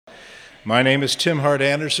My name is Tim Hart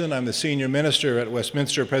Anderson. I'm the senior minister at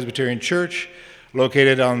Westminster Presbyterian Church,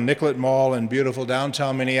 located on Nicollet Mall in beautiful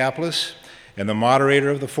downtown Minneapolis, and the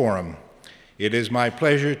moderator of the forum. It is my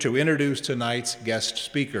pleasure to introduce tonight's guest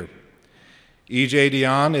speaker. E.J.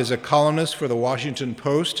 Dionne is a columnist for the Washington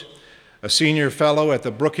Post, a senior fellow at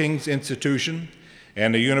the Brookings Institution,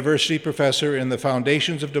 and a university professor in the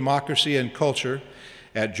Foundations of Democracy and Culture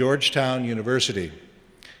at Georgetown University.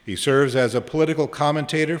 He serves as a political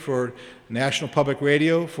commentator for National Public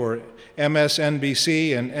Radio, for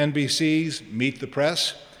MSNBC and NBC's Meet the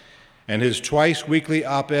Press, and his twice-weekly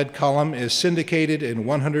op-ed column is syndicated in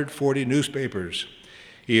 140 newspapers.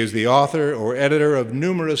 He is the author or editor of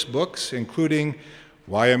numerous books, including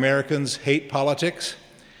Why Americans Hate Politics,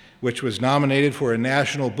 which was nominated for a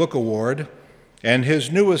National Book Award, and his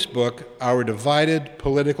newest book, Our Divided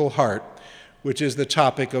Political Heart, which is the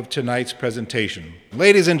topic of tonight's presentation.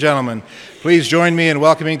 Ladies and gentlemen, please join me in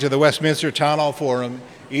welcoming to the Westminster Town Hall Forum,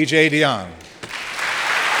 E.J. Dionne.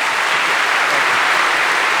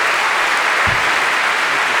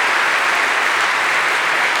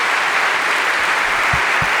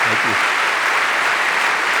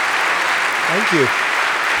 Thank you.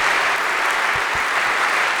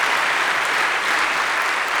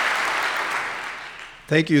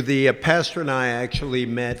 Thank you. The pastor and I actually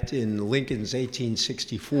met in Lincoln's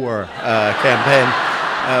 1864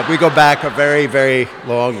 campaign. We go back a very, very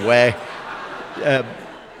long way.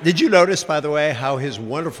 Did you notice, by the way, how his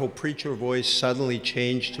wonderful preacher voice suddenly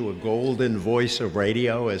changed to a golden voice of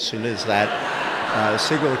radio as soon as that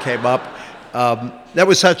signal came up? That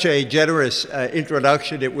was such a generous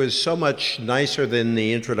introduction. It was so much nicer than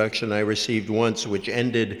the introduction I received once, which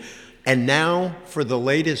ended, "And now for the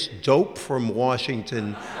latest dope from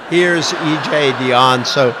Washington, here's E.J. Dionne."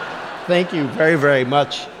 So thank you very, very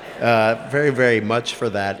much, very much for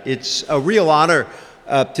that. It's a real honor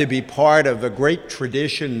to be part of a great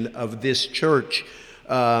tradition of this church.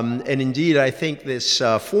 And indeed, I think this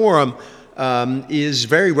forum is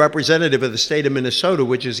very representative of the state of Minnesota,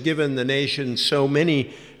 which has given the nation so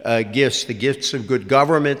many gifts, the gifts of good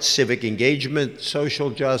government, civic engagement, social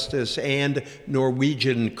justice, and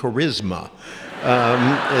Norwegian charisma.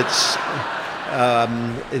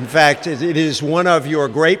 In fact, it is one of your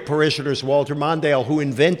great parishioners, Walter Mondale, who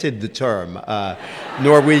invented the term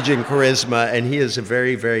Norwegian charisma, and he is a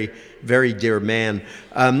very, very dear man.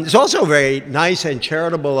 It's also very nice and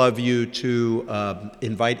charitable of you to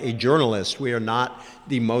invite a journalist. We are not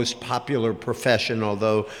the most popular profession,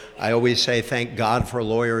 although I always say thank God for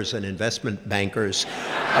lawyers and investment bankers.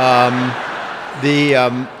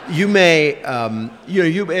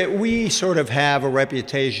 We sort of have a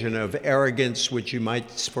reputation of arrogance, which you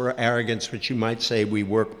might say we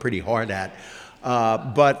work pretty hard at.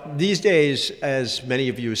 But these days, as many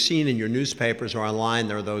of you have seen in your newspapers or online,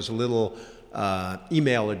 there are those little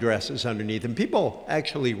email addresses underneath, and people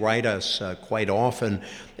actually write us quite often.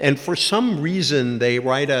 And for some reason, they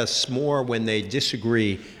write us more when they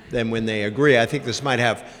disagree than when they agree. I think this might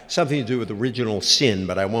have something to do with original sin,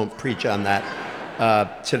 but I won't preach on that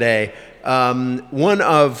today. One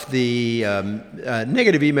of the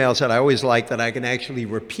negative emails that I always like that I can actually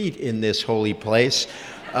repeat in this holy place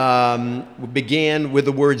began with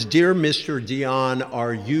the words, "Dear Mr. Dionne,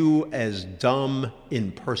 are you as dumb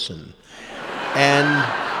in person?" And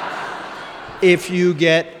if you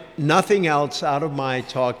get nothing else out of my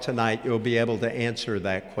talk tonight, you'll be able to answer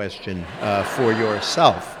that question for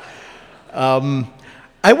yourself.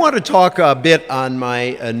 I want to talk a bit on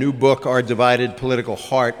my new book, Our Divided Political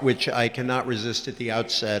Heart, which I cannot resist at the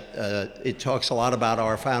outset. It talks a lot about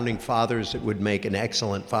our founding fathers. It would make an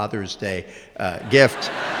excellent Father's Day gift.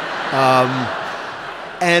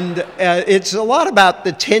 And it's a lot about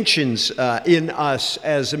the tensions in us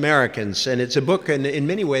as Americans, and it's a book in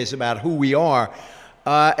many ways about who we are.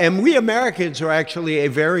 And we Americans are actually a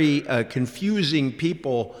very confusing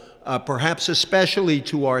people, perhaps especially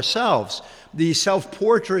to ourselves. The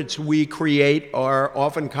self-portraits we create are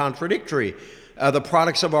often contradictory. The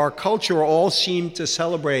products of our culture all seem to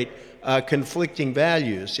celebrate conflicting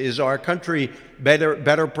values. Is our country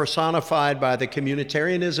better personified by the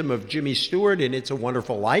communitarianism of Jimmy Stewart in It's a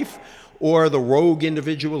Wonderful Life, or the rogue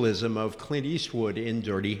individualism of Clint Eastwood in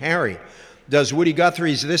Dirty Harry? Does Woody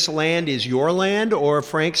Guthrie's This Land Is Your Land or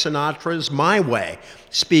Frank Sinatra's My Way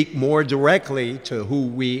speak more directly to who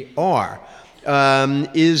we are?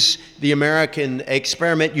 Is the American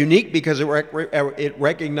experiment unique because it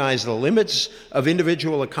recognized the limits of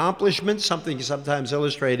individual accomplishments, something sometimes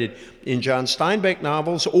illustrated in John Steinbeck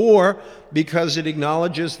novels, or because it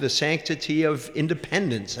acknowledges the sanctity of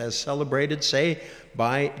independence as celebrated, say,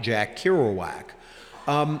 by Jack Kerouac?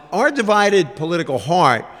 Our Divided Political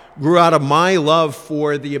Heart grew out of my love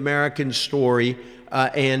for the American story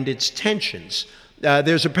and its tensions.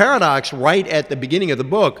 There's a paradox right at the beginning of the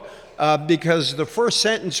book because the first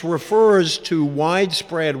sentence refers to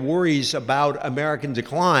widespread worries about American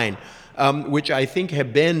decline, which I think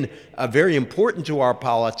have been very important to our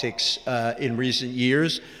politics in recent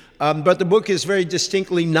years. But the book is very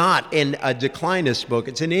distinctly not a declinist book.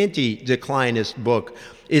 It's an anti-declinist book.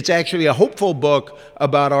 It's actually a hopeful book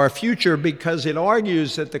about our future because it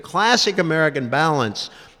argues that the classic American balance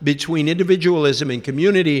between individualism and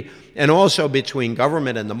community, and also between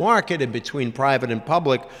government and the market, and between private and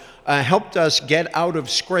public, helped us get out of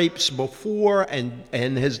scrapes before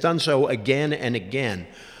and has done so again and again.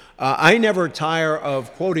 I never tire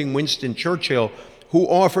of quoting Winston Churchill, who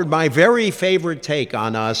offered my very favorite take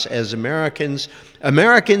on us as Americans.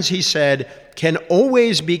 Americans, he said, can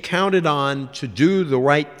always be counted on to do the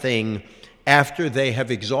right thing after they have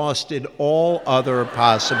exhausted all other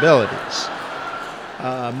possibilities.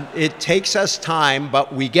 It takes us time,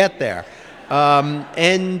 but we get there.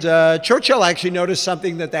 Churchill actually noticed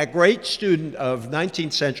something that great student of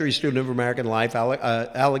 19th century student of American life,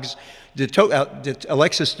 Alexis de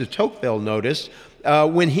Tocqueville, noticed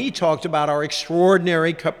when he talked about our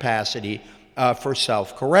extraordinary capacity for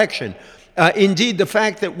self-correction. Indeed, the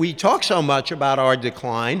fact that we talk so much about our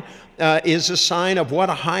decline is a sign of what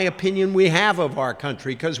a high opinion we have of our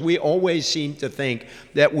country, because we always seem to think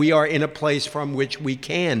that we are in a place from which we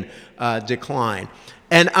can decline.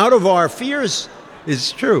 And out of our fears,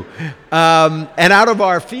 it's true, and out of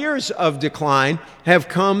our fears of decline have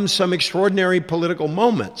come some extraordinary political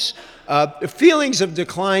moments. Feelings of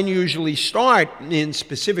decline usually start in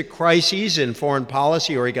specific crises in foreign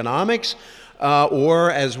policy or economics, or,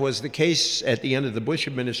 as was the case at the end of the Bush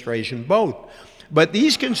administration, both. But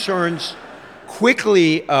these concerns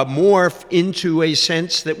quickly morph into a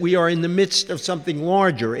sense that we are in the midst of something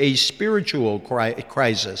larger, a spiritual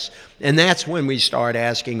crisis. And that's when we start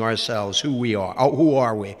asking ourselves who we are. Who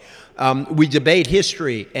are we? We debate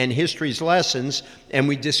history and history's lessons, and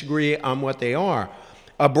we disagree on what they are.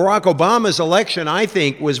 Barack Obama's election, I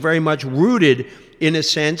think, was very much rooted in a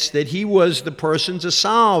sense that he was the person to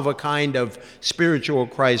solve a kind of spiritual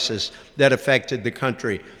crisis that affected the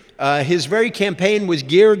country. His very campaign was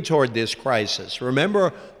geared toward this crisis.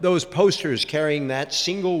 Remember those posters carrying that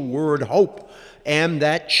single word, hope, and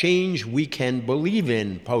that change we can believe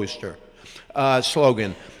in poster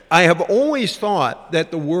slogan. I have always thought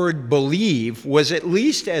that the word believe was at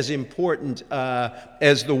least as important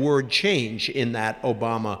as the word change in that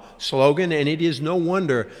Obama slogan, and it is no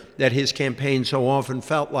wonder that his campaign so often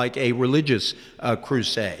felt like a religious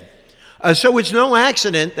crusade. So it's no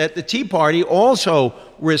accident that the Tea Party also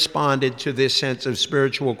responded to this sense of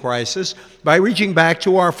spiritual crisis by reaching back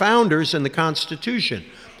to our founders and the Constitution.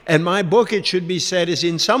 And my book, it should be said, is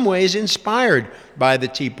in some ways inspired by the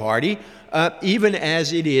Tea Party, even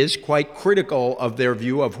as it is quite critical of their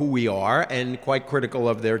view of who we are and quite critical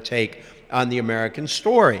of their take on the American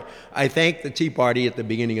story. I thank the Tea Party at the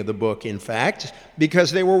beginning of the book, in fact,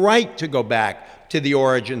 because they were right to go back to the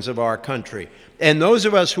origins of our country. And those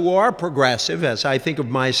of us who are progressive, as I think of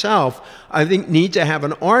myself, I think need to have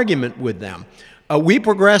an argument with them. We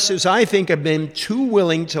progressives, I think, have been too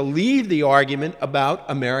willing to leave the argument about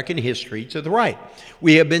American history to the right.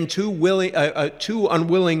 We have been too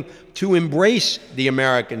unwilling to embrace the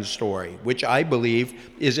American story, which I believe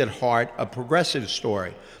is at heart a progressive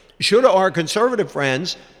story. Should our conservative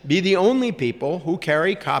friends be the only people who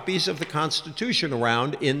carry copies of the Constitution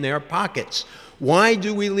around in their pockets? Why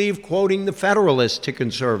do we leave quoting the Federalists to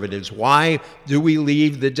conservatives? Why do we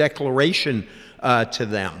leave the Declaration to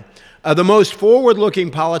them? The most forward-looking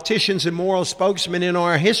politicians and moral spokesmen in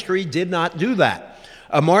our history did not do that.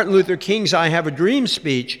 Martin Luther King's I Have a Dream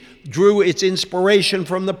speech drew its inspiration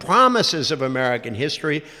from the promises of American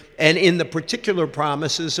history and in the particular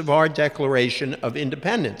promises of our Declaration of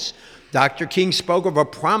Independence. Dr. King spoke of a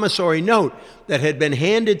promissory note that had been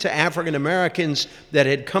handed to African Americans that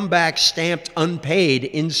had come back stamped unpaid,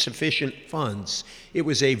 insufficient funds. It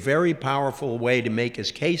was a very powerful way to make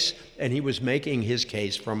his case, and he was making his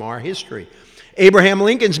case from our history. Abraham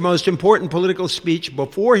Lincoln's most important political speech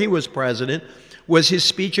before he was president was his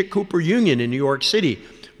speech at Cooper Union in New York City,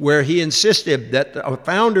 where he insisted that the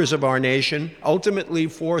founders of our nation ultimately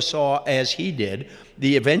foresaw, as he did,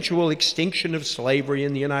 the eventual extinction of slavery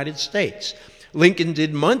in the United States. Lincoln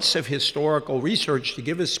did months of historical research to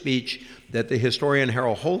give a speech that the historian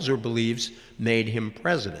Harold Holzer believes made him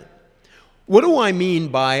president. What do I mean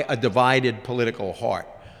by a divided political heart?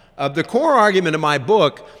 The core argument of my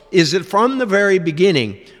book is that from the very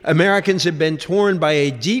beginning, Americans have been torn by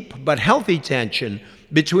a deep but healthy tension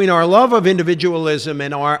between our love of individualism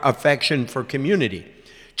and our affection for community.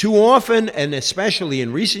 Too often, and especially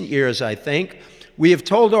in recent years, I think, we have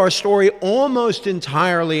told our story almost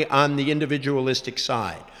entirely on the individualistic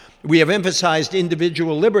side. We have emphasized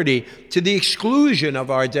individual liberty to the exclusion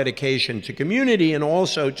of our dedication to community and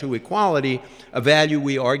also to equality, a value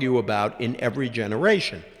we argue about in every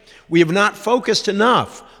generation. We have not focused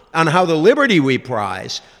enough on how the liberty we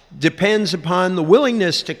prize depends upon the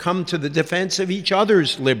willingness to come to the defense of each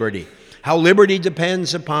other's liberty, how liberty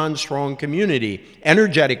depends upon strong community,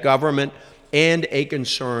 energetic government, and a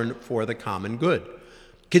concern for the common good.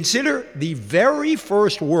 Consider the very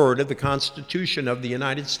first word of the Constitution of the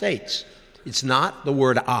United States. It's not the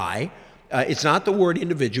word I, it's not the word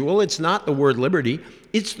individual, it's not the word liberty,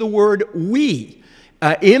 it's the word we.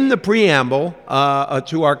 In the preamble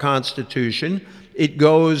to our Constitution, it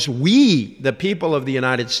goes, "We, the people of the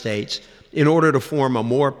United States, in order to form a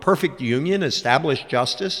more perfect union, establish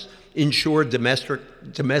justice, ensure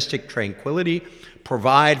domestic tranquility,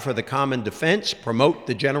 provide for the common defense, promote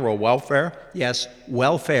the general welfare." Yes,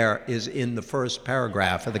 welfare is in the first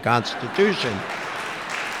paragraph of the Constitution.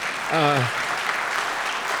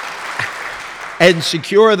 And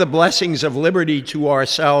secure the blessings of liberty to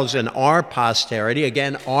ourselves and our posterity.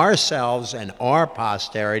 Again, ourselves and our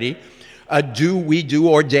posterity. We do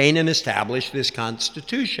ordain and establish this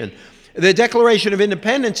Constitution. The Declaration of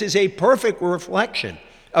Independence is a perfect reflection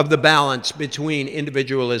of the balance between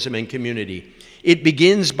individualism and community. It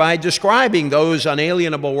begins by describing those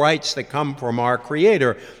unalienable rights that come from our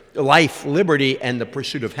Creator, life, liberty, and the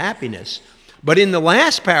pursuit of happiness. But in the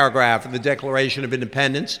last paragraph of the Declaration of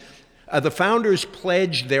Independence, the founders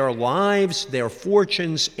pledged their lives, their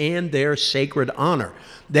fortunes, and their sacred honor.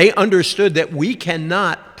 They understood that we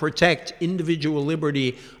cannot protect individual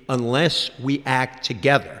liberty unless we act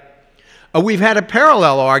together. We've had a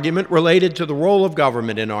parallel argument related to the role of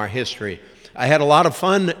government in our history. I had a lot of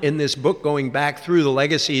fun in this book going back through the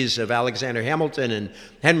legacies of Alexander Hamilton and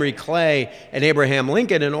Henry Clay and Abraham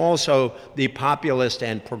Lincoln, and also the populist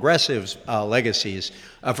and progressive legacies.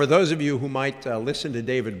 For those of you who might listen to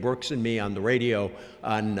David Brooks and me on the radio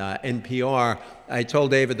on NPR, I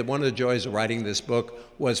told David that one of the joys of writing this book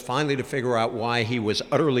was finally to figure out why he was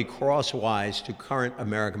utterly crosswise to current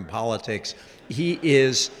American politics. He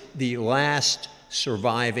is the last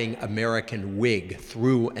surviving American Whig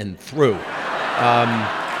through and through.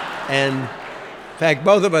 And in fact,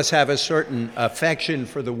 both of us have a certain affection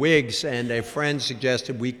for the Whigs, and a friend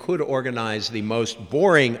suggested we could organize the most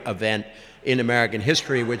boring event in American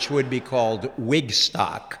history, which would be called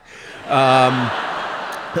Wigstock.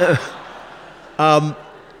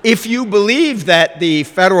 If you believe that the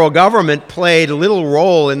federal government played little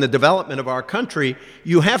role in the development of our country,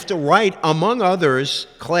 you have to write, among others,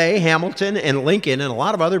 Clay, Hamilton, and Lincoln, and a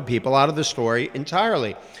lot of other people out of the story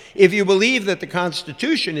entirely. If you believe that the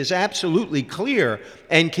Constitution is absolutely clear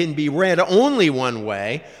and can be read only one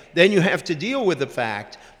way, then you have to deal with the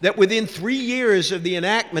fact that within 3 years of the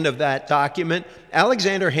enactment of that document,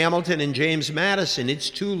 Alexander Hamilton and James Madison, its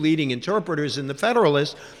two leading interpreters in the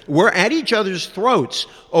Federalist, were at each other's throats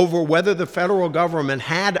over whether the federal government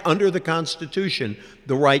had, under the Constitution,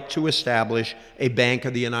 the right to establish a Bank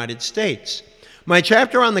of the United States. My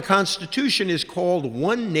chapter on the Constitution is called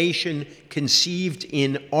One Nation Conceived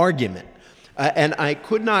in Argument. And I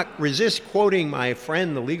could not resist quoting my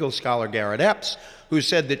friend, the legal scholar Garrett Epps, who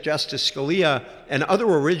said that Justice Scalia and other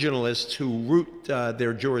originalists who root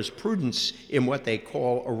their jurisprudence in what they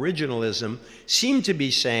call originalism seem to be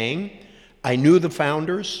saying, "I knew the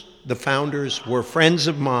founders were friends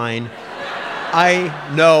of mine,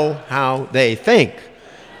 I know how they think."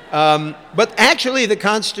 But actually, the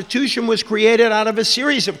Constitution was created out of a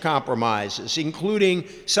series of compromises, including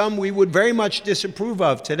some we would very much disapprove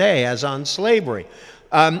of today, as on slavery.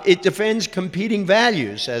 It defends competing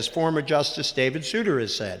values, as former Justice David Souter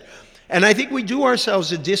has said. And I think we do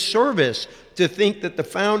ourselves a disservice to think that the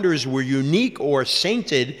founders were unique or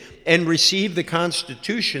sainted and received the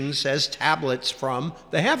constitutions as tablets from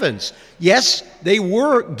the heavens. Yes, they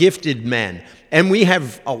were gifted men, and we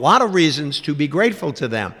have a lot of reasons to be grateful to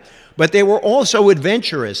them. But they were also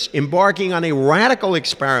adventurous, embarking on a radical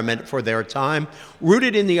experiment for their time,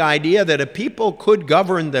 rooted in the idea that a people could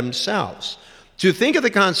govern themselves. To think of the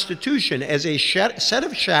Constitution as a set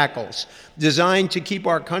of shackles designed to keep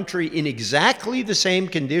our country in exactly the same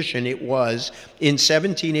condition it was in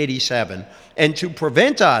 1787, and to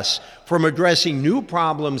prevent us from addressing new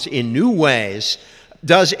problems in new ways,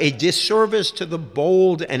 does a disservice to the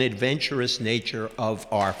bold and adventurous nature of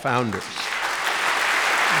our founders.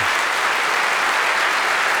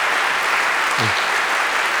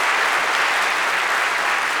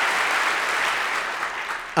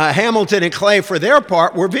 Hamilton and Clay, for their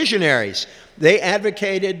part, were visionaries. They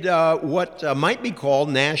advocated what might be called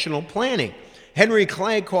national planning. Henry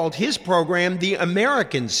Clay called his program the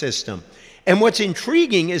American system. And what's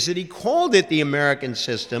intriguing is that he called it the American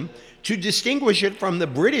system to distinguish it from the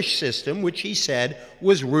British system, which he said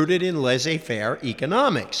was rooted in laissez-faire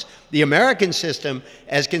economics. The American system,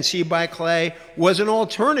 as conceived by Clay, was an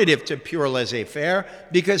alternative to pure laissez-faire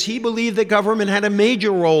because he believed the government had a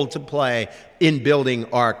major role to play in building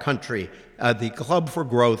our country. The Club for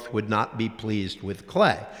Growth would not be pleased with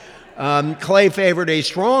Clay. Clay favored a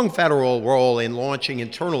strong federal role in launching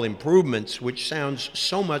internal improvements, which sounds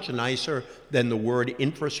so much nicer than the word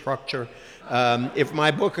infrastructure. If my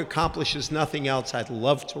book accomplishes nothing else, I'd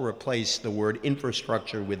love to replace the word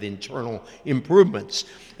infrastructure with internal improvements.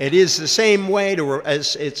 It is the same way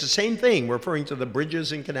it's the same thing, referring to the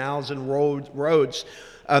bridges and canals and roads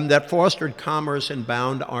that fostered commerce and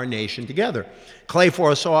bound our nation together. Clay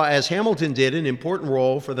foresaw, as Hamilton did, an important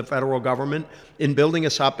role for the federal government in building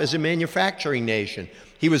us up as a manufacturing nation.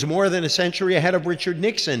 He was more than a century ahead of Richard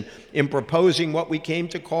Nixon in proposing what we came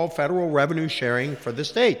to call federal revenue sharing for the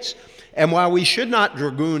states. And while we should not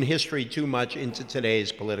dragoon history too much into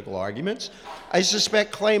today's political arguments, I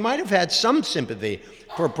suspect Clay might have had some sympathy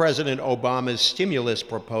for President Obama's stimulus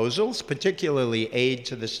proposals, particularly aid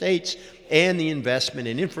to the states and the investment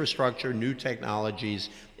in infrastructure, new technologies,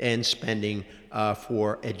 and spending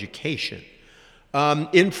for education.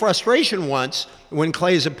 In frustration once, when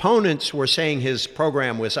Clay's opponents were saying his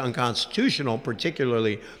program was unconstitutional,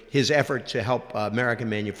 particularly his effort to help American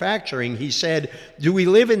manufacturing, he said, "Do we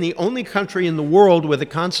live in the only country in the world with a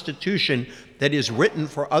constitution that is written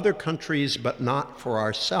for other countries but not for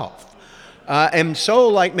ourselves?" And so,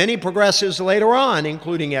 like many progressives later on,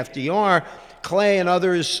 including FDR, Clay and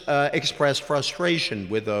others expressed frustration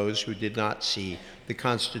with those who did not see the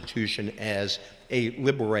Constitution as a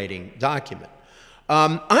liberating document.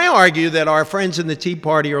 I argue that our friends in the Tea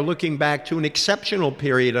Party are looking back to an exceptional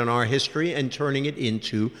period in our history and turning it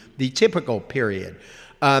into the typical period.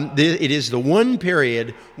 It is the one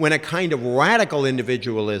period when a kind of radical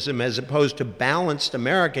individualism, as opposed to balanced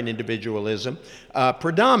American individualism,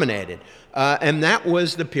 predominated. And that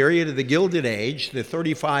was the period of the Gilded Age, the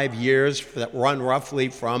 35 years that run roughly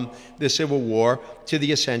from the Civil War to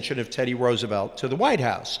the ascension of Teddy Roosevelt to the White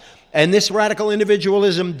House. And this radical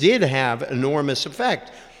individualism did have enormous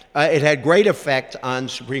effect. It had great effect on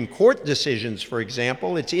Supreme Court decisions, for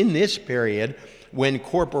example. It's in this period when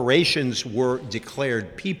corporations were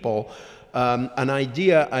declared people, an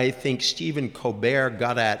idea I think Stephen Colbert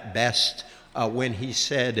got at best when he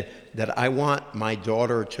said that I want my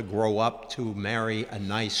daughter to grow up to marry a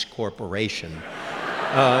nice corporation.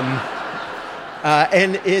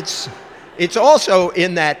 And it's also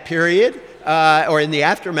in that period, or in the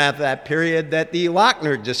aftermath of that period, that the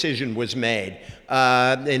Lochner decision was made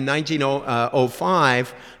in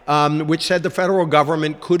 1905, which said the federal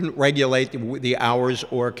government couldn't regulate the hours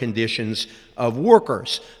or conditions of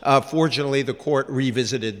workers. Fortunately, the court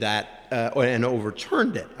revisited that and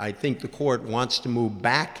overturned it. I think the court wants to move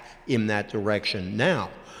back in that direction now.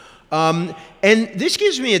 And this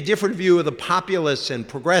gives me a different view of the populists and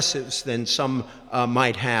progressives than some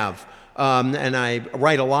might have. And I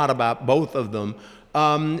write a lot about both of them.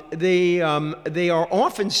 They are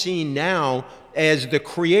often seen now as the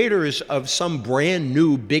creators of some brand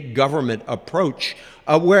new big government approach,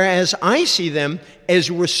 whereas I see them as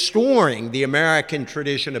restoring the American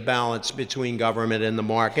tradition of balance between government and the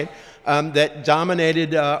market that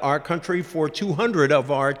dominated our country for 200 of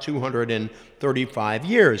our 235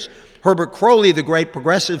 years. Herbert Croly, the great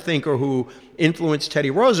progressive thinker who influenced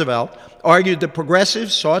Teddy Roosevelt, argued that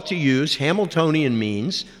progressives sought to use Hamiltonian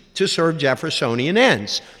means to serve Jeffersonian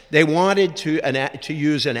ends. They wanted to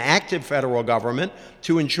use an active federal government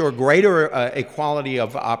to ensure greater equality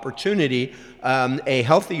of opportunity, a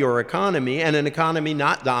healthier economy, and an economy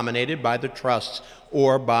not dominated by the trusts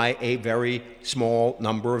or by a very small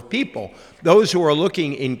number of people. Those who are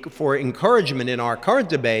looking for encouragement in our current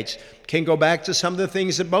debates can go back to some of the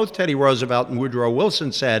things that both Teddy Roosevelt and Woodrow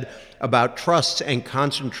Wilson said about trusts and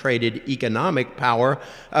concentrated economic power.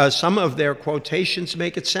 Some of their quotations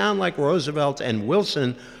make it sound like Roosevelt and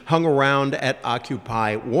Wilson hung around at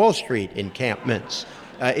Occupy Wall Street encampments.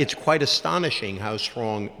 It's quite astonishing how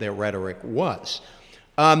strong their rhetoric was.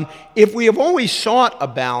 If we have always sought a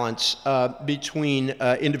balance between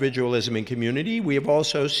individualism and community, we have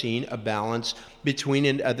also seen a balance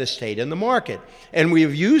between the state and the market. And we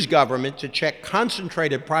have used government to check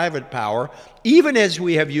concentrated private power, even as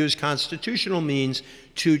we have used constitutional means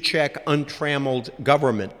to check untrammeled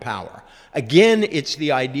government power. Again, it's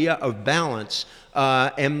the idea of balance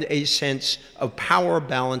and a sense of power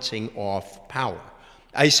balancing off power.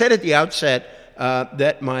 I said at the outset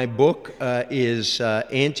that my book is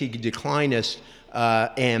anti-declinist,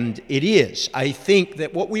 and it is. I think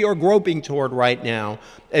that what we are groping toward right now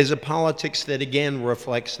is a politics that again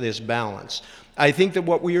reflects this balance. I think that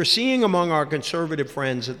what we are seeing among our conservative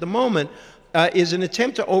friends at the moment is an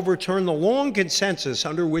attempt to overturn the long consensus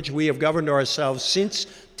under which we have governed ourselves since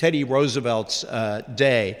Teddy Roosevelt's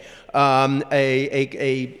day, a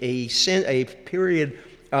period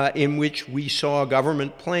in which we saw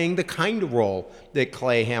government playing the kind of role that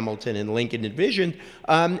Clay, Hamilton, and Lincoln envisioned,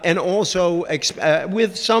 and also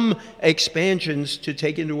with some expansions to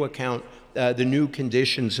take into account the new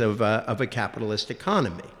conditions of a capitalist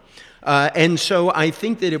economy. And so I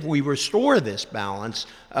think that if we restore this balance,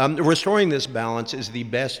 restoring this balance is the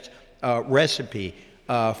best recipe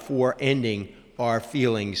for ending our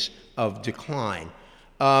feelings of decline.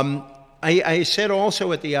 I said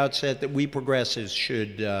also at the outset that we progressives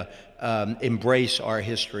should embrace our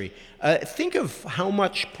history. Think of how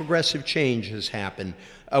much progressive change has happened.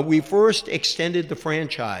 We first extended the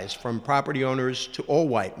franchise from property owners to all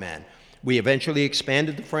white men. We eventually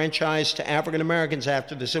expanded the franchise to African Americans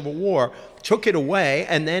after the Civil War, took it away,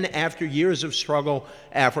 and then after years of struggle,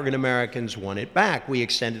 African Americans won it back. We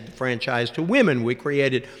extended the franchise to women. We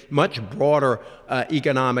created much broader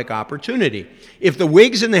economic opportunity. If the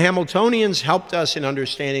Whigs and the Hamiltonians helped us in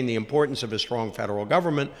understanding the importance of a strong federal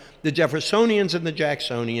government, the Jeffersonians and the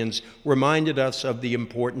Jacksonians reminded us of the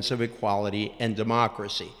importance of equality and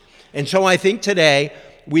democracy. And so I think today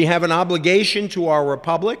we have an obligation to our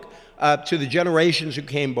republic, to the generations who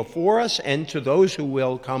came before us and to those who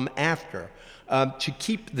will come after, to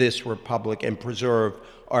keep this republic and preserve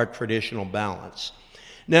our traditional balance.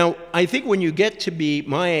 Now, I think when you get to be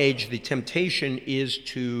my age, the temptation is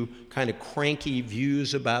to kind of cranky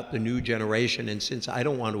views about the new generation, and since I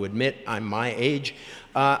don't want to admit I'm my age,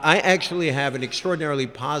 I actually have an extraordinarily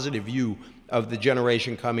positive view of the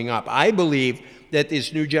generation coming up. I believe that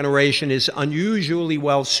this new generation is unusually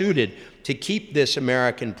well suited to keep this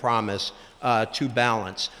American promise to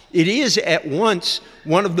balance. It is at once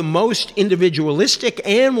one of the most individualistic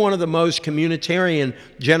and one of the most communitarian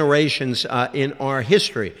generations in our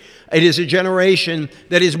history. It is a generation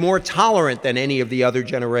that is more tolerant than any of the other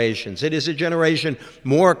generations. It is a generation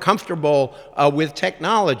more comfortable with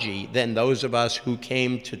technology than those of us who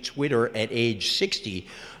came to Twitter at age 60.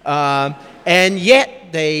 And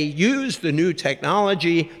yet they use the new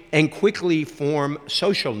technology and quickly form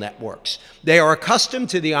social networks. They are accustomed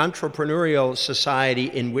to the entrepreneurial society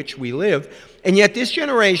in which we live, and yet this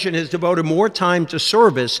generation has devoted more time to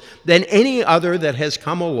service than any other that has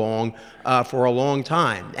come along for a long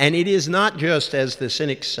time. And it is not just, as the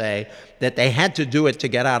cynics say, that they had to do it to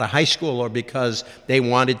get out of high school or because they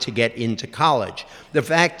wanted to get into college. The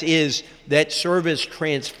fact is that service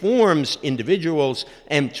transforms individuals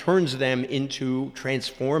and turns them into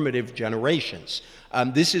transformative generations.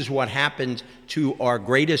 This is what happened to our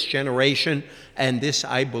greatest generation, and this,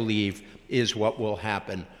 I believe, is what will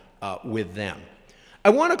happen with them.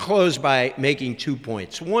 I want to close by making 2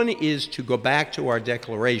 points. One is to go back to our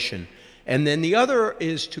Declaration, and then the other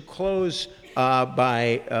is to close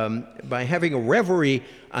by having a reverie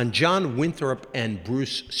on John Winthrop and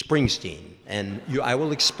Bruce Springsteen. And I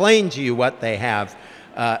will explain to you what they have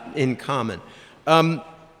in common.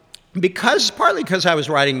 Partly because I was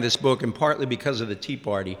writing this book and partly because of the Tea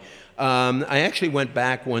Party, I actually went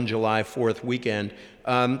back one July 4th weekend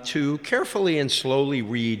to carefully and slowly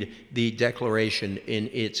read the Declaration in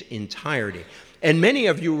its entirety. And many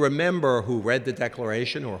of you remember who read the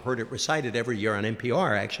Declaration or heard it recited every year on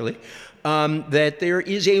NPR, actually, that there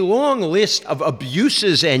is a long list of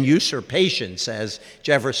abuses and usurpations, as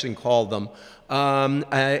Jefferson called them,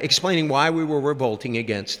 explaining why we were revolting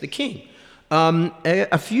against the king.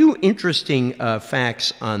 A few interesting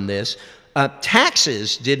facts on this.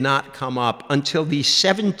 Taxes did not come up until the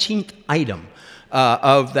 17th item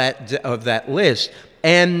of that list.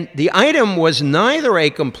 And the item was neither a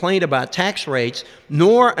complaint about tax rates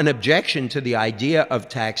nor an objection to the idea of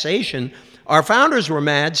taxation. Our founders were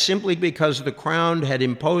mad simply because the Crown had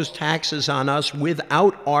imposed taxes on us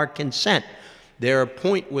without our consent. Their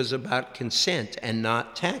point was about consent and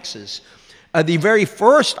not taxes. The very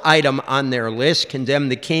first item on their list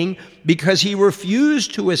condemned the king because he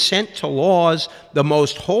refused to assent to laws the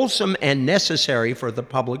most wholesome and necessary for the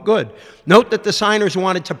public good. Note that the signers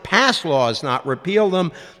wanted to pass laws, not repeal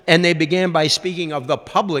them, and they began by speaking of the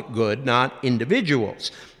public good, not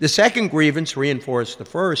individuals. The second grievance reinforced the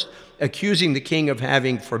first, accusing the king of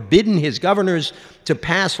having forbidden his governors to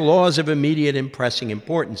pass laws of immediate and pressing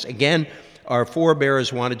importance. Again, our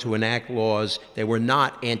forebears wanted to enact laws. They were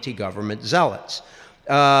not anti-government zealots.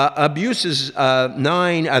 Abuses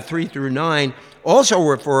 3 through 9 also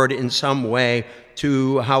referred in some way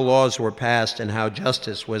to how laws were passed and how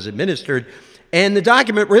justice was administered. And the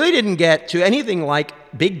document really didn't get to anything like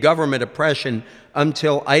big government oppression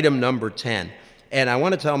until item number 10. And I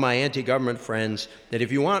want to tell my anti-government friends that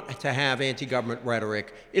if you want to have anti-government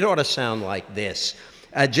rhetoric, it ought to sound like this.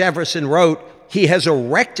 Jefferson wrote, "He has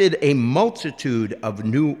erected a multitude of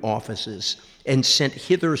new offices and sent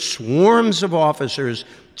hither swarms of officers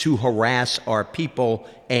to harass our people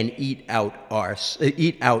and eat out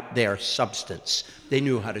their substance." They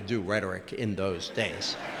knew how to do rhetoric in those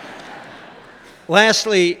days.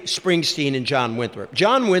 Lastly, Springsteen and John Winthrop.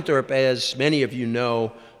 John Winthrop, as many of you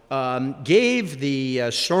know, gave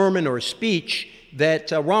the sermon or speech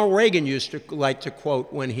that Ronald Reagan used to like to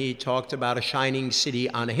quote when he talked about a shining city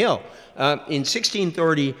on a hill. In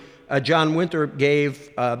 1630, John Winthrop gave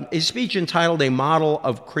a speech entitled A Model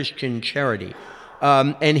of Christian Charity.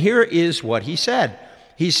 And here is what he said.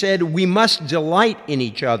 He said, "We must delight in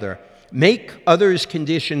each other, make others'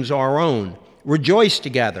 conditions our own, rejoice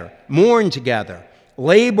together, mourn together,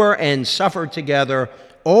 labor and suffer together,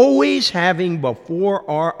 always having before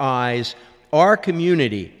our eyes our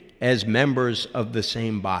community as members of the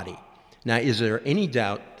same body." Now, is there any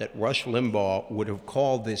doubt that Rush Limbaugh would have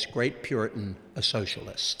called this great Puritan a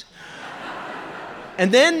socialist?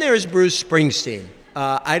 And then there's Bruce Springsteen.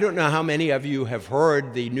 I don't know how many of you have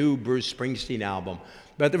heard the new Bruce Springsteen album,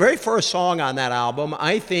 but the very first song on that album,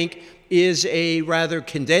 I think, is a rather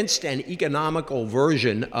condensed and economical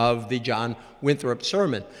version of the John Winthrop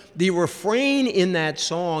sermon. The refrain in that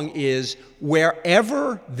song is,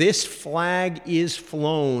 "Wherever this flag is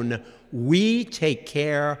flown, we take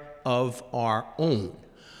care of our own."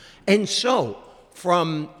 And so,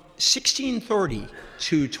 from 1630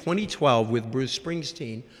 to 2012 with Bruce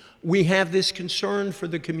Springsteen, we have this concern for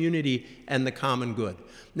the community and the common good.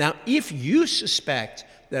 Now, if you suspect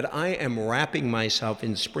that I am wrapping myself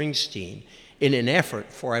in Springsteen in an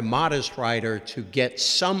effort for a modest writer to get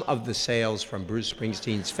some of the sales from Bruce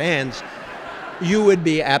Springsteen's fans, you would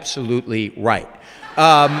be absolutely right.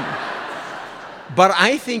 But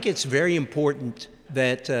I think it's very important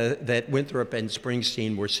that Winthrop and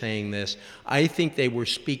Springsteen were saying this. I think they were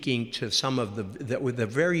speaking to some of the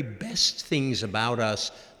very best things about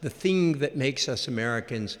us, the thing that makes us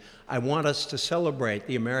Americans. I want us to celebrate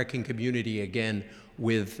the American community again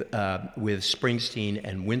with Springsteen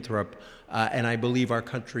and Winthrop, and I believe our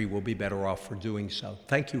country will be better off for doing so.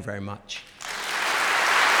 Thank you very much.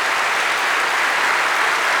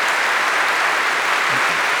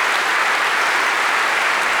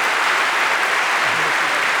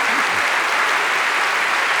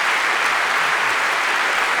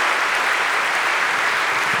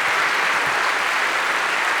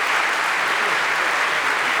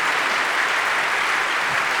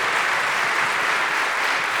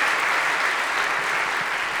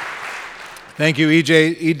 Thank you,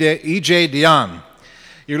 E.J. Dionne.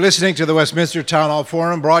 You're listening to the Westminster Town Hall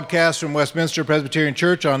Forum, broadcast from Westminster Presbyterian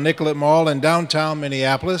Church on Nicollet Mall in downtown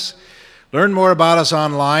Minneapolis. Learn more about us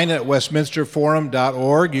online at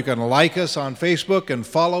westminsterforum.org. You can like us on Facebook and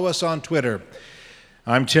follow us on Twitter.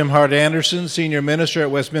 I'm Tim Hart Anderson, Senior Minister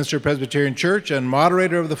at Westminster Presbyterian Church and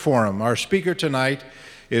moderator of the forum. Our speaker tonight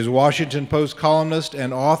is Washington Post columnist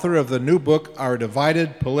and author of the new book, Our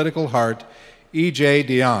Divided Political Heart, E.J.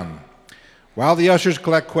 Dionne. While the ushers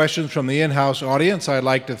collect questions from the in-house audience, I'd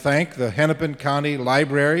like to thank the Hennepin County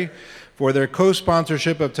Library for their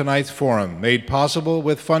co-sponsorship of tonight's forum, made possible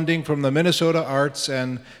with funding from the Minnesota Arts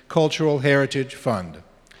and Cultural Heritage Fund.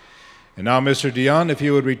 And now, Mr. Dionne, if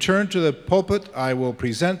you would return to the pulpit, I will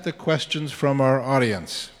present the questions from our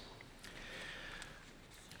audience.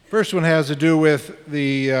 First one has to do with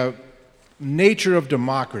the nature of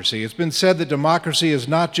democracy. It's been said that democracy is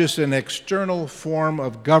not just an external form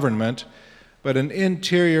of government, but an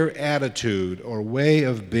interior attitude or way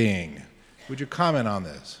of being. Would you comment on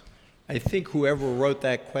this? I think whoever wrote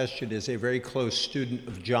that question is a very close student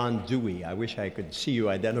of John Dewey. I wish I could see you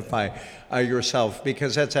identify yourself,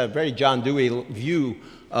 because that's a very John Dewey view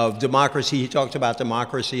of democracy. He talked about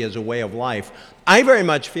democracy as a way of life. I very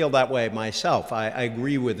much feel that way myself. I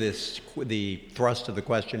agree with the thrust of the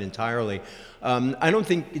question entirely. I don't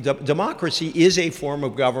think democracy is a form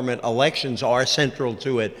of government. Elections are central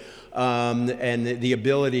to it. And the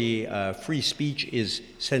ability, free speech is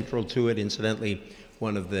central to it. Incidentally,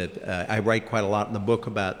 I write quite a lot in the book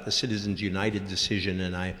about the Citizens United decision,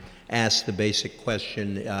 and I ask the basic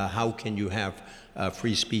question, how can you have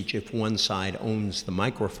free speech if one side owns the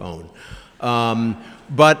microphone?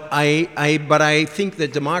 But I think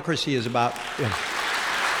that democracy is about...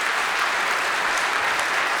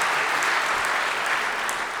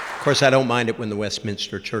 Of course, I don't mind it when the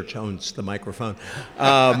Westminster Church owns the microphone.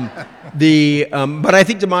 But I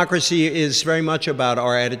think democracy is very much about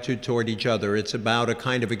our attitude toward each other. It's about a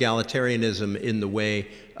kind of egalitarianism in the way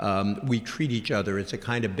we treat each other. It's a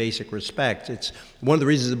kind of basic respect. It's one of the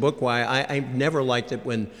reasons in the book why I never liked it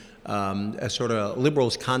when sort of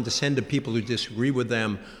liberals condescend to people who disagree with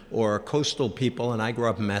them, or coastal people, and I grew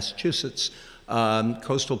up in Massachusetts.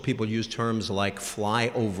 Coastal people use terms like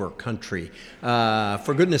flyover country.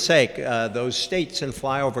 For goodness sake, those states in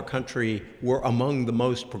flyover country were among the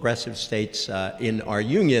most progressive states in our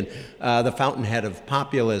union, the fountainhead of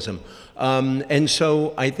populism. And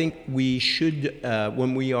so I think we should,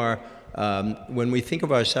 when we think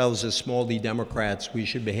of ourselves as small d Democrats, we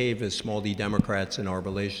should behave as small d Democrats in our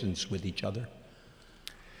relations with each other.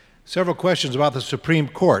 Several questions about the Supreme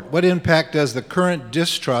Court. What impact does the current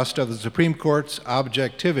distrust of the Supreme Court's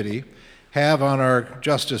objectivity have on our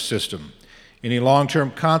justice system? Any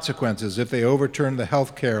long-term consequences if they overturn the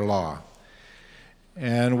health care law?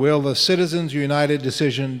 And will the Citizens United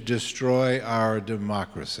decision destroy our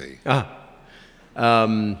democracy?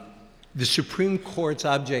 The Supreme Court's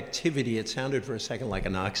objectivity, it sounded for a second like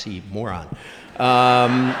an oxymoron.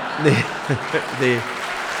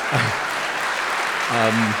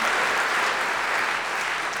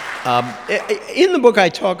 In the book, I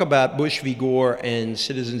talk about Bush v. Gore and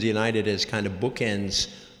Citizens United as kind of bookends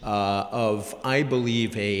of, I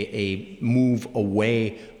believe, a move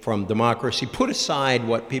away from democracy. Put aside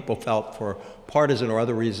what people felt for partisan or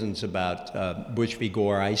other reasons about Bush v.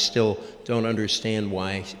 Gore, I still don't understand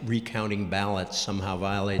why recounting ballots somehow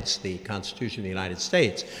violates the Constitution of the United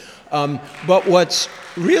States. But what's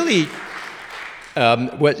really...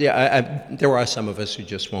 there are some of us who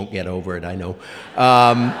just won't get over it, I know.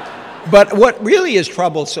 But what really is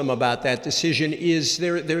troublesome about that decision is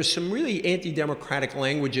there's some really anti-democratic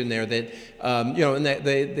language in there that, and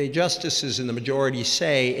the justices in the majority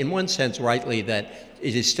say, in one sense rightly, that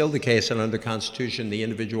it is still the case that under the Constitution the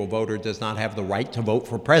individual voter does not have the right to vote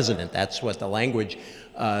for president. That's what the language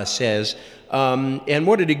says. And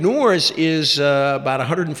what it ignores is about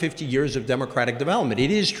 150 years of democratic development. It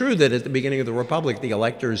is true that at the beginning of the Republic, the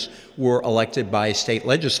electors were elected by state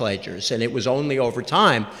legislatures, and it was only over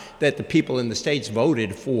time that the people in the states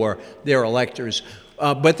voted for their electors.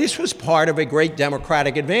 But this was part of a great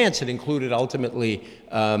democratic advance. It included ultimately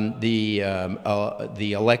the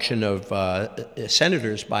election of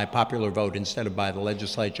senators by popular vote instead of by the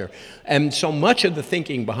legislature. And so much of the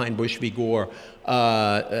thinking behind Bush v. Gore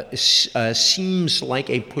seems like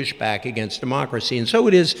a pushback against democracy. And so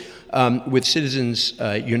it is with Citizens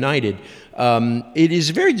United. It is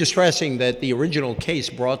very distressing that the original case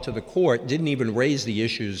brought to the court didn't even raise the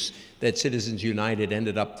issues that Citizens United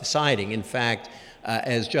ended up deciding. In fact,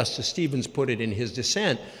 as Justice Stevens put it in his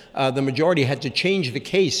dissent, the majority had to change the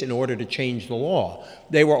case in order to change the law.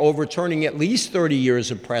 They were overturning at least 30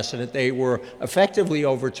 years of precedent. They were effectively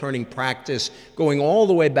overturning practice going all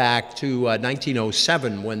the way back to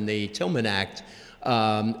 1907 when the Tillman Act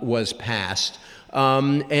was passed.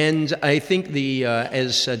 And I think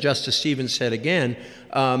as Justice Stevens said again,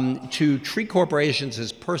 to treat corporations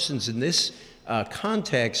as persons in this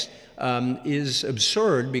context is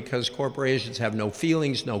absurd, because corporations have no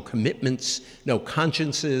feelings, no commitments, no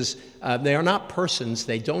consciences. They are not persons.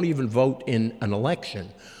 They don't even vote in an election.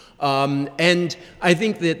 And I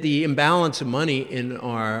think that the imbalance of money in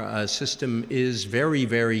our system is very,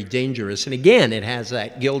 very dangerous. And again, it has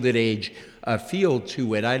that Gilded Age feel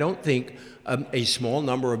to it. I don't think a small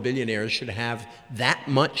number of billionaires should have that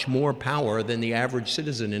much more power than the average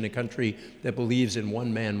citizen in a country that believes in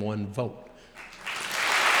one man, one vote.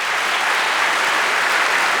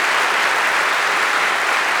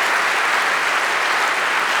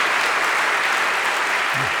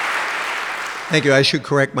 Thank you. I should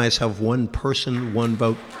correct myself. One person, one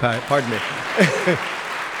vote. Pardon me.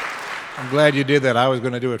 I'm glad you did that. I was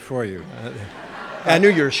going to do it for you. I knew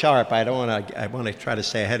you were sharp. I want to try to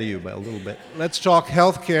stay ahead of you by a little bit. Let's talk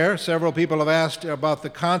health care. Several people have asked about the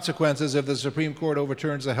consequences if the Supreme Court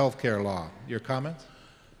overturns the health care law. Your comments?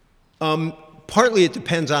 Partly it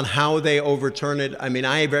depends on how they overturn it. I mean,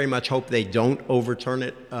 I very much hope they don't overturn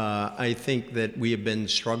it. I think that we have been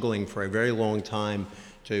struggling for a very long time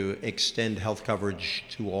to extend health coverage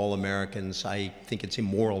to all Americans. I think it's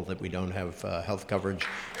immoral that we don't have health coverage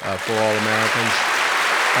for all Americans.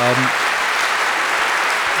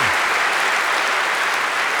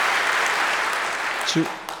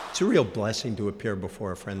 It's a real blessing to appear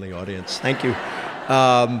before a friendly audience. Thank you.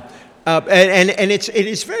 It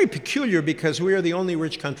is very peculiar because we are the only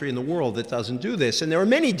rich country in the world that doesn't do this. And there are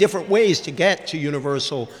many different ways to get to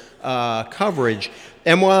universal coverage.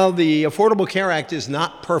 And while the Affordable Care Act is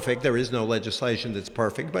not perfect, there is no legislation that's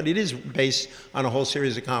perfect, but it is based on a whole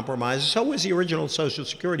series of compromises. So was the original Social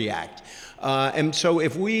Security Act. And so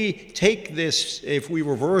if we take this, if we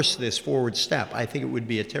reverse this forward step, I think it would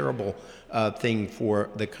be a terrible thing for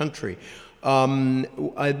the country.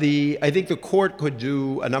 I think the court could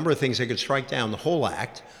do a number of things. They could strike down the whole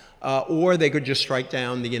act, or they could just strike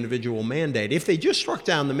down the individual mandate. If they just struck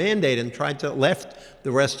down the mandate and tried to left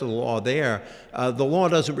the rest of the law there, the law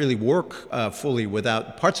doesn't really work fully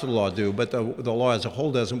without, parts of the law do, but the law as a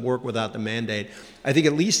whole doesn't work without the mandate. I think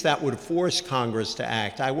at least that would force Congress to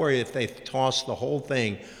act. I worry if they toss the whole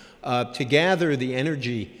thing to gather the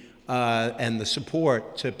energy and the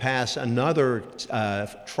support to pass another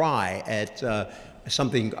try at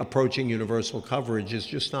something approaching universal coverage is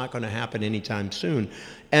just not going to happen anytime soon.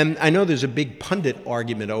 And I know there's a big pundit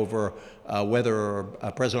argument over whether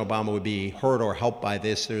President Obama would be hurt or helped by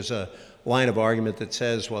this. There's a line of argument that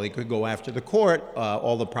says, well, he could go after the court.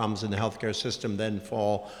 All the problems in the healthcare system then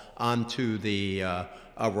fall onto the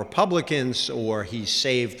Republicans, or he's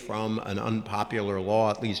saved from an unpopular law,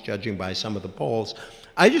 at least judging by some of the polls.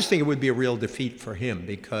 I just think it would be a real defeat for him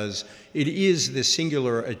because it is the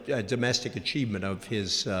singular domestic achievement of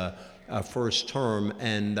his first term,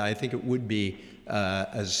 and I think it would be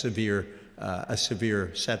a severe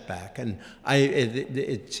setback. And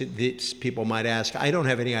people might ask, I don't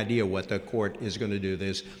have any idea what the court is going to do.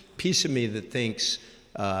 There's a piece of me that thinks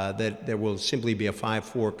that there will simply be a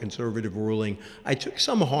 5-4 conservative ruling. I took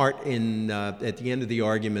some heart in at the end of the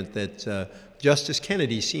argument that Justice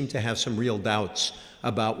Kennedy seemed to have some real doubts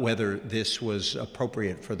about whether this was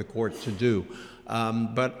appropriate for the court to do.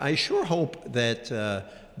 But I sure hope that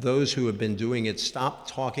those who have been doing it stop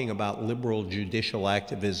talking about liberal judicial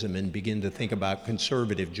activism and begin to think about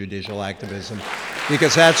conservative judicial activism,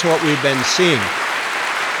 because that's what we've been seeing.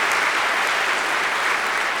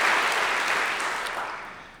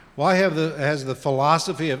 Why has the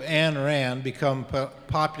philosophy of Ayn Rand become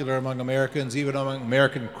popular among Americans, even among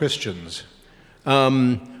American Christians?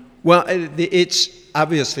 Well, it's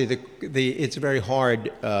obviously it's very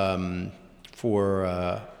hard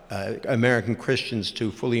for American Christians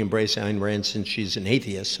to fully embrace Ayn Rand since she's an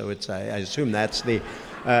atheist. So I assume that's the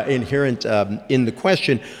inherent in the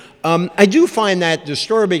question. I do find that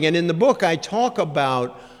disturbing, and in the book I talk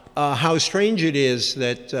about how strange it is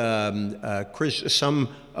that some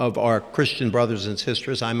of our Christian brothers and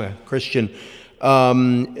sisters, I'm a Christian,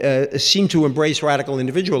 seem to embrace radical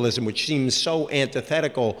individualism, which seems so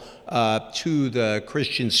antithetical to the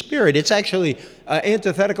Christian spirit. It's actually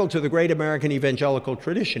antithetical to the great American evangelical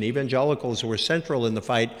tradition. Evangelicals were central in the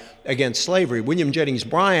fight against slavery. William Jennings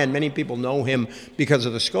Bryan, many people know him because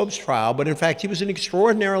of the Scopes trial, but in fact he was an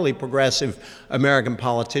extraordinarily progressive American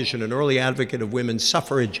politician, an early advocate of women's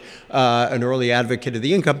suffrage, an early advocate of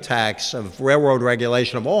the income tax, of railroad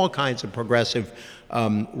regulation, of all kinds of progressive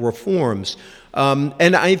reforms.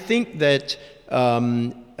 And I think that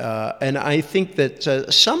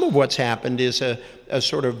some of what's happened is a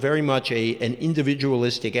sort of very much an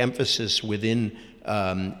individualistic emphasis within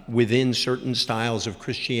certain styles of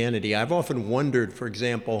Christianity. I've often wondered, for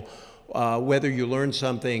example, whether you learn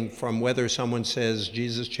something from whether someone says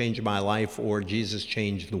Jesus changed my life or Jesus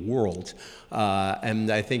changed the world. And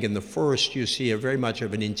I think in the first you see a very much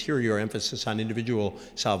of an interior emphasis on individual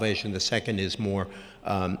salvation. The second is more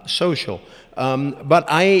social. But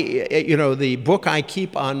the book I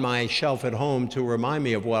keep on my shelf at home to remind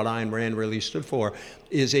me of what Ayn Rand really stood for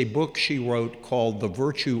is a book she wrote called The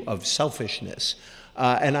Virtue of Selfishness.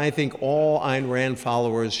 And I think all Ayn Rand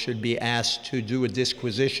followers should be asked to do a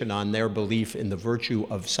disquisition on their belief in the virtue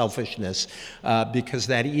of selfishness, because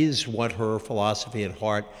that is what her philosophy at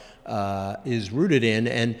heart is rooted in.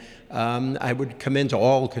 And I would commend to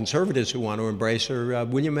all conservatives who want to embrace her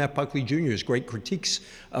William F. Buckley Jr.'s great critiques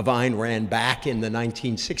of Ayn Rand back in the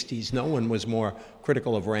 1960s. No one was more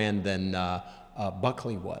critical of Rand than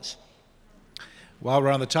Buckley was. While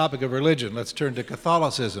we're on the topic of religion, let's turn to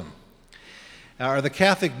Catholicism. Are the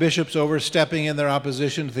Catholic bishops overstepping in their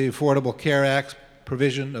opposition to the Affordable Care Act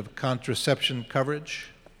provision of contraception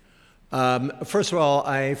coverage? First of all,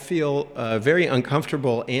 I feel very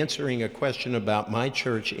uncomfortable answering a question about my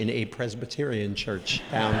church in a Presbyterian church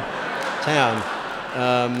town.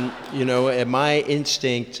 My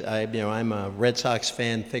instinct, I'm a Red Sox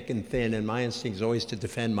fan thick and thin, and my instinct is always to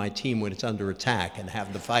defend my team when it's under attack and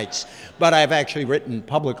have the fights. But I've actually written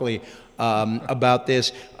publicly about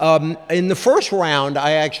this. In the first round,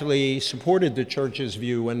 I actually supported the church's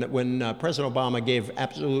view when President Obama gave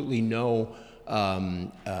absolutely no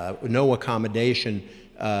accommodation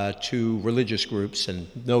to religious groups, and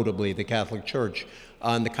notably the Catholic Church,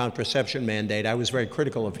 on the contraception mandate. I was very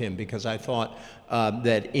critical of him because I thought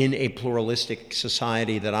that in a pluralistic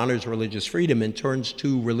society that honors religious freedom and turns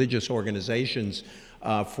to religious organizations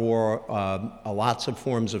for lots of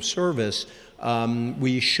forms of service,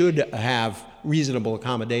 we should have reasonable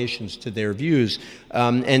accommodations to their views.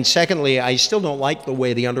 And secondly, I still don't like the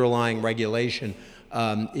way the underlying regulation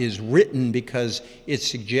is written, because it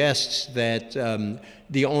suggests that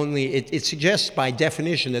it suggests by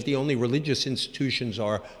definition that the only religious institutions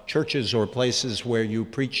are churches or places where you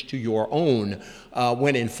preach to your own,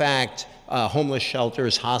 when in fact homeless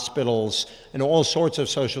shelters, hospitals, and all sorts of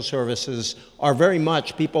social services are very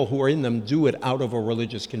much, people who are in them do it out of a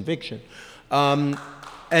religious conviction.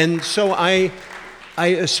 And so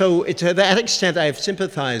so to that extent, I have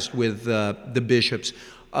sympathized with the bishops.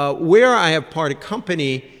 Where I have parted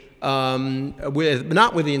company,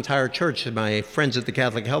 not with the entire church, my friends at the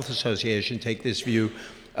Catholic Health Association take this view,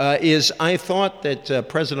 is I thought that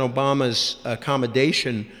President Obama's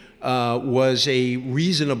accommodation was a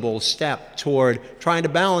reasonable step toward trying to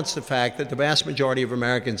balance the fact that the vast majority of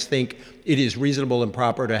Americans think it is reasonable and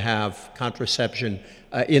proper to have contraception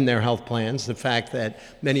in their health plans, the fact that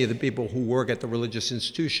many of the people who work at the religious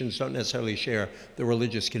institutions don't necessarily share the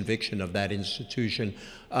religious conviction of that institution.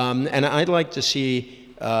 And I'd like to see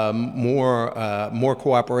more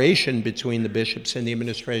cooperation between the bishops and the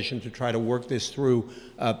administration to try to work this through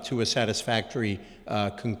to a satisfactory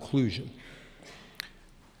conclusion.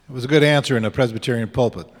 It was a good answer in a Presbyterian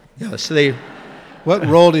pulpit. Yes, What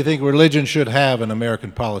role do you think religion should have in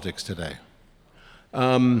American politics today?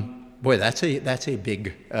 Boy, that's a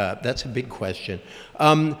big question.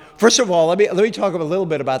 First of all, let me talk a little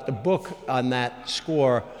bit about the book on that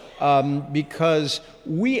score, because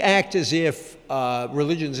we act as if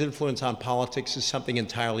religion's influence on politics is something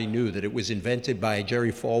entirely new, that it was invented by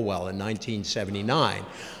Jerry Falwell in 1979,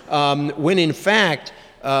 when in fact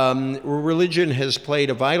religion has played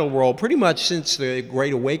a vital role pretty much since the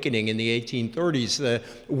Great Awakening in the 1830s. The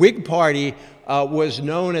Whig Party was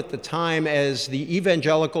known at the time as the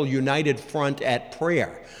Evangelical United Front at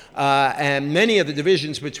Prayer. And many of the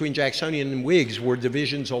divisions between Jacksonian and Whigs were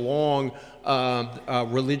divisions along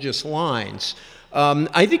religious lines.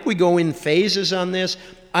 I think we go in phases on this.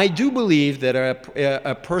 I do believe that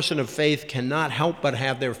a person of faith cannot help but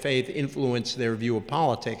have their faith influence their view of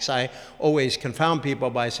politics. I always confound people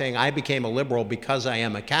by saying I became a liberal because I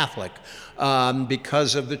am a Catholic,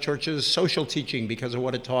 because of the church's social teaching, because of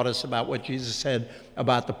what it taught us about what Jesus said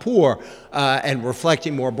about the poor, and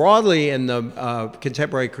reflecting more broadly in the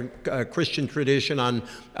contemporary Christian tradition on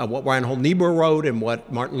what Reinhold Niebuhr wrote and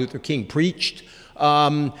what Martin Luther King preached.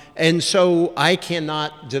 And so I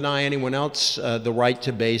cannot deny anyone else the right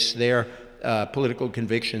to base their political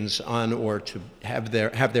convictions on, or to have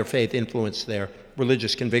their faith influence their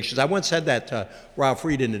religious convictions. I once said that to Ralph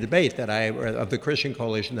Reed in a debate of the Christian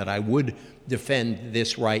Coalition, that I would defend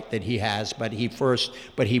this right that he has, but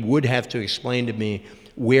he would have to explain to me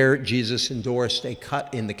where Jesus endorsed a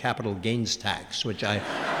cut in the capital gains tax, which I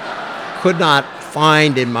could not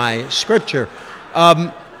find in my scripture.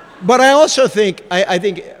 But I also think,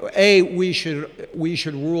 we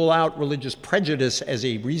should rule out religious prejudice as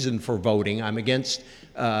a reason for voting. I'm against,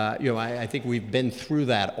 I think we've been through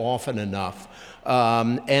that often enough.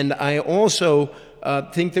 And I also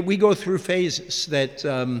think that we go through phases that,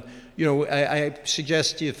 I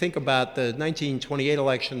suggest you think about the 1928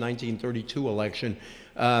 election, 1932 election.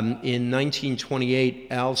 In 1928,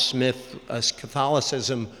 Al Smith's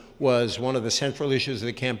Catholicism was one of the central issues of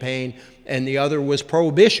the campaign, and the other was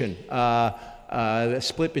prohibition,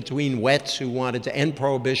 split between wets who wanted to end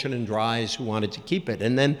prohibition and dries who wanted to keep it.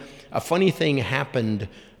 And then a funny thing happened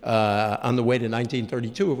on the way to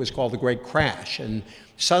 1932. It was called the Great Crash, and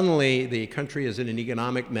suddenly the country is in an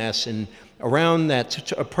economic mess. And around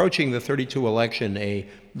that, approaching the 32 election, a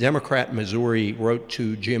Democrat in Missouri wrote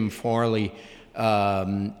to Jim Farley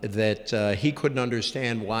that he couldn't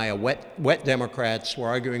understand why wet Democrats were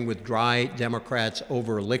arguing with dry Democrats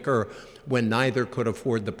over liquor when neither could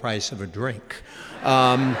afford the price of a drink.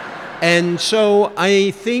 And so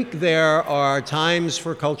I think there are times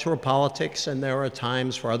for cultural politics and there are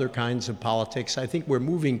times for other kinds of politics. I think we're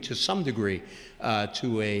moving to some degree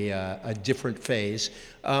to a different phase.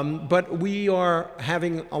 But we are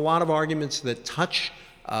having a lot of arguments that touch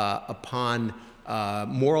upon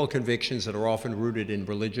moral convictions that are often rooted in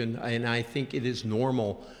religion, and I think it is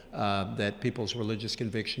normal that people's religious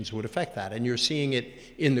convictions would affect that. And you're seeing it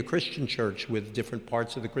in the Christian church with different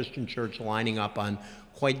parts of the Christian church lining up on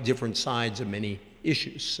quite different sides of many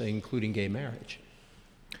issues, including gay marriage.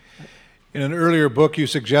 In an earlier book, you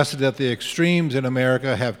suggested that the extremes in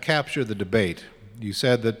America have captured the debate. You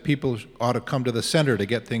said that people ought to come to the center to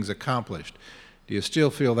get things accomplished. Do you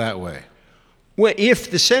still feel that way? Well,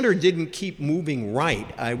 if the center didn't keep moving right,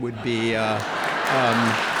 I would be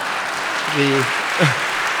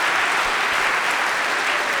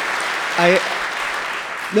I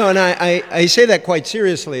say that quite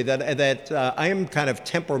seriously, that I am kind of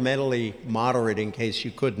temperamentally moderate, in case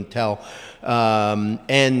you couldn't tell.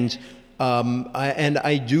 And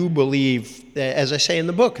I do believe, as I say in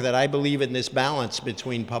the book, that I believe in this balance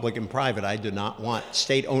between public and private. I do not want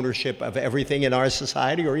state ownership of everything in our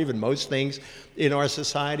society, or even most things in our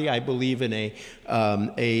society. I believe in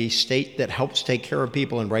a state that helps take care of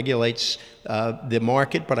people and regulates the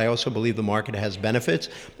market, but I also believe the market has benefits.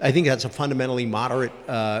 I think that's a fundamentally moderate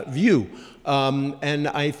view. And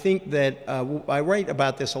I think that I write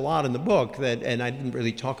about this a lot in the book, and I didn't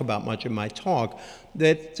really talk about much in my talk,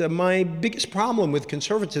 that my biggest problem with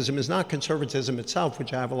conservatism is not conservatism itself,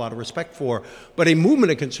 which I have a lot of respect for, but a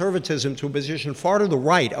movement of conservatism to a position far to the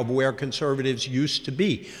right of where conservatives used to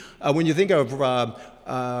be. When you think of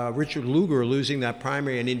Richard Lugar losing that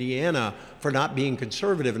primary in Indiana for not being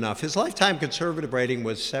conservative enough, his lifetime conservative rating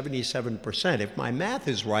was 77%. If my math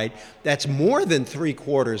is right, that's more than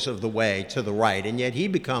 3/4 of the way to the right, and yet he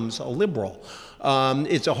becomes a liberal.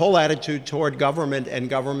 It's a whole attitude toward government and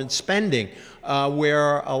government spending,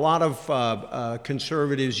 where a lot of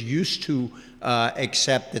conservatives used to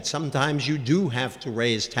accept that sometimes you do have to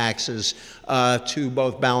raise taxes to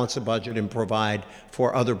both balance the budget and provide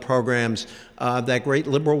for other programs. That great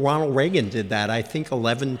liberal Ronald Reagan did that, I think,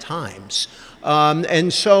 11 times.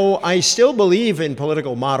 And so I still believe in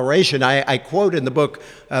political moderation. I quote in the book,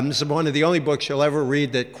 this is one of the only books you'll ever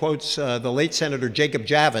read that quotes the late Senator Jacob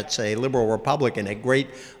Javits, a liberal Republican, at great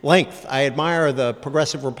length. I admire the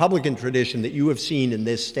progressive Republican tradition that you have seen in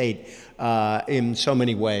this state in so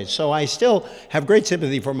many ways. So I still have great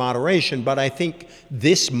sympathy for moderation, but I think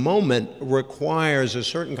this moment requires a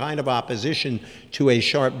certain kind of opposition to a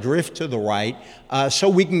sharp drift to the right, so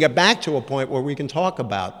we can get back to a point where we can talk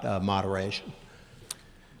about moderation.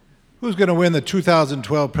 Who's going to win the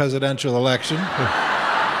 2012 presidential election?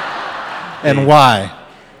 And why?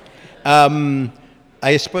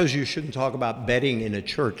 I suppose you shouldn't talk about betting in a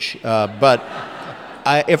church, but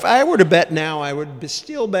if I were to bet now, I would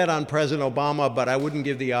still bet on President Obama, but I wouldn't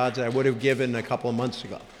give the odds I would have given a couple of months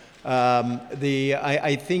ago.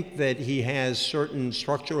 I think that he has certain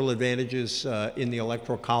structural advantages in the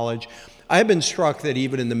Electoral College. I've been struck that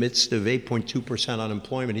even in the midst of 8.2%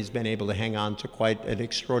 unemployment, he's been able to hang on to quite an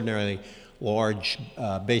extraordinarily large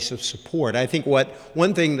base of support. I think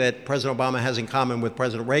one thing that President Obama has in common with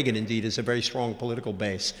President Reagan, indeed, is a very strong political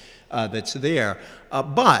base that's there.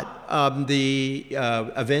 But the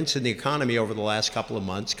events in the economy over the last couple of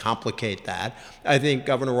months complicate that. I think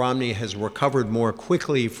Governor Romney has recovered more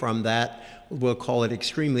quickly from that, we'll call it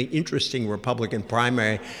extremely interesting Republican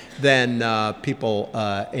primary, than people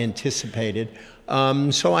anticipated.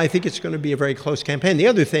 So I think it's going to be a very close campaign. The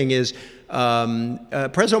other thing is President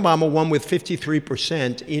Obama won with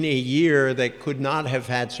 53% in a year that could not have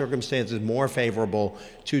had circumstances more favorable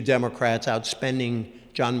to Democrats, outspending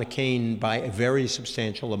John McCain by a very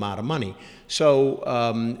substantial amount of money. So,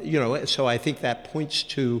 so I think that points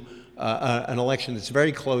to an election that's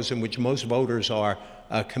very close, in which most voters are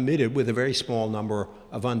committed, with a very small number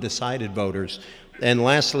of undecided voters. And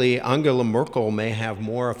lastly, Angela Merkel may have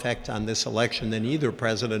more effect on this election than either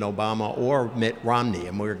President Obama or Mitt Romney,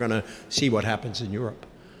 and we're going to see what happens in Europe.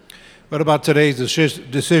 What about today's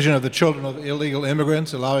decision of the children of illegal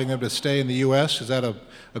immigrants, allowing them to stay in the U.S.? Is that a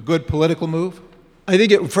good political move? I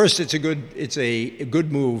think it's a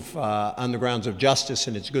good move on the grounds of justice,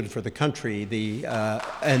 and it's good for the country. And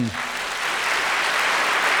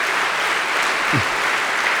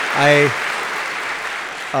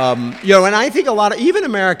I think a lot of, even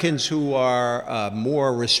Americans who are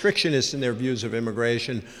more restrictionist in their views of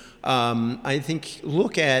immigration, I think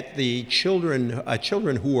look at the children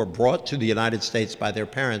who are brought to the United States by their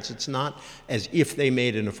parents. It's not as if they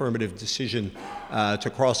made an affirmative decision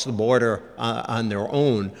to cross the border on their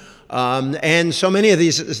own. And so many of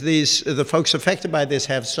the folks affected by this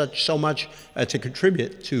have so much to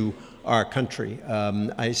contribute to our country.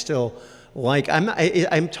 I still like,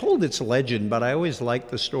 I'm told it's a legend, but I always like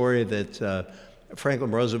the story that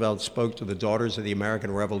Franklin Roosevelt spoke to the daughters of the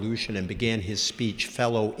American Revolution and began his speech,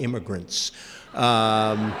 "Fellow immigrants." It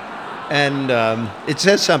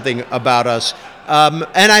says something about us.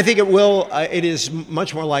 And I think it is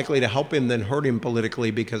much more likely to help him than hurt him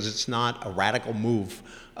politically, because it's not a radical move.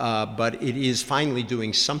 But it is finally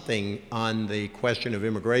doing something on the question of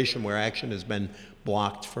immigration, where action has been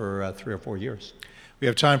blocked for 3 or 4 years. We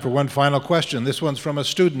have time for one final question. This one's from a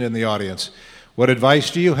student in the audience. What advice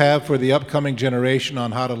do you have for the upcoming generation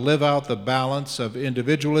on how to live out the balance of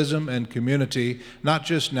individualism and community, not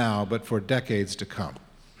just now, but for decades to come?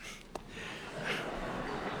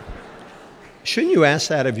 Shouldn't you ask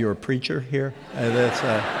that of your preacher here?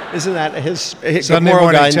 Isn't that his Sunday moral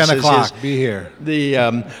morning, guidance 10 o'clock, be here.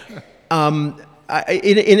 in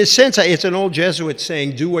a sense, it's an old Jesuit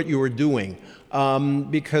saying, do what you are doing.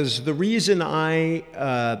 Because the reason I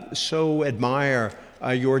so admire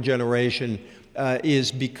your generation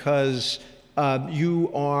is because you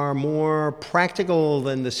are more practical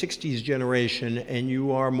than the 60s generation, and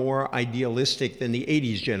you are more idealistic than the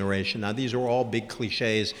 80s generation. Now, these are all big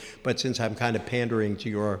cliches, but since I'm kind of pandering to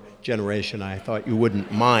your generation, I thought you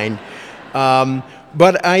wouldn't mind.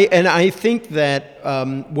 But I think that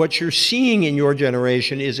what you're seeing in your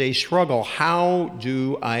generation is a struggle. How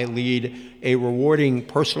do I lead a rewarding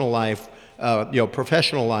personal life,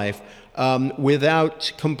 professional life,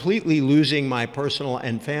 without completely losing my personal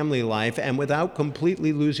and family life, and without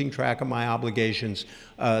completely losing track of my obligations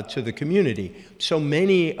to the community? So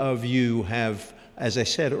many of you have, as I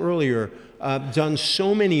said earlier, done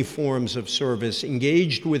so many forms of service,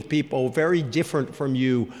 engaged with people very different from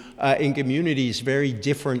you, in communities very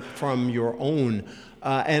different from your own.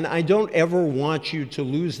 And I don't ever want you to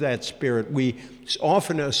lose that spirit. We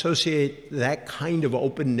often associate that kind of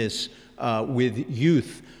openness with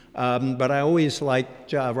youth. But I always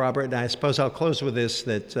liked Robert, and I suppose I'll close with this,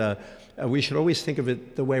 that we should always think of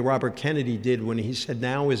it the way Robert Kennedy did when he said,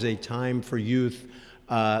 now is a time for youth,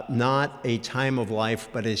 not a time of life,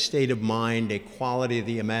 but a state of mind, a quality of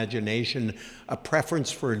the imagination, a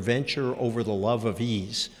preference for adventure over the love of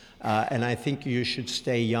ease. And I think you should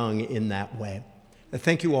stay young in that way.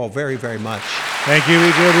 Thank you all very, very much. Thank you, E.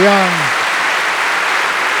 Gilbert Young.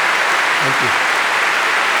 Thank you.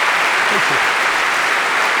 Thank you.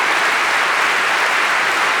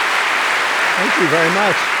 Thank you very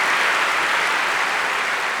much.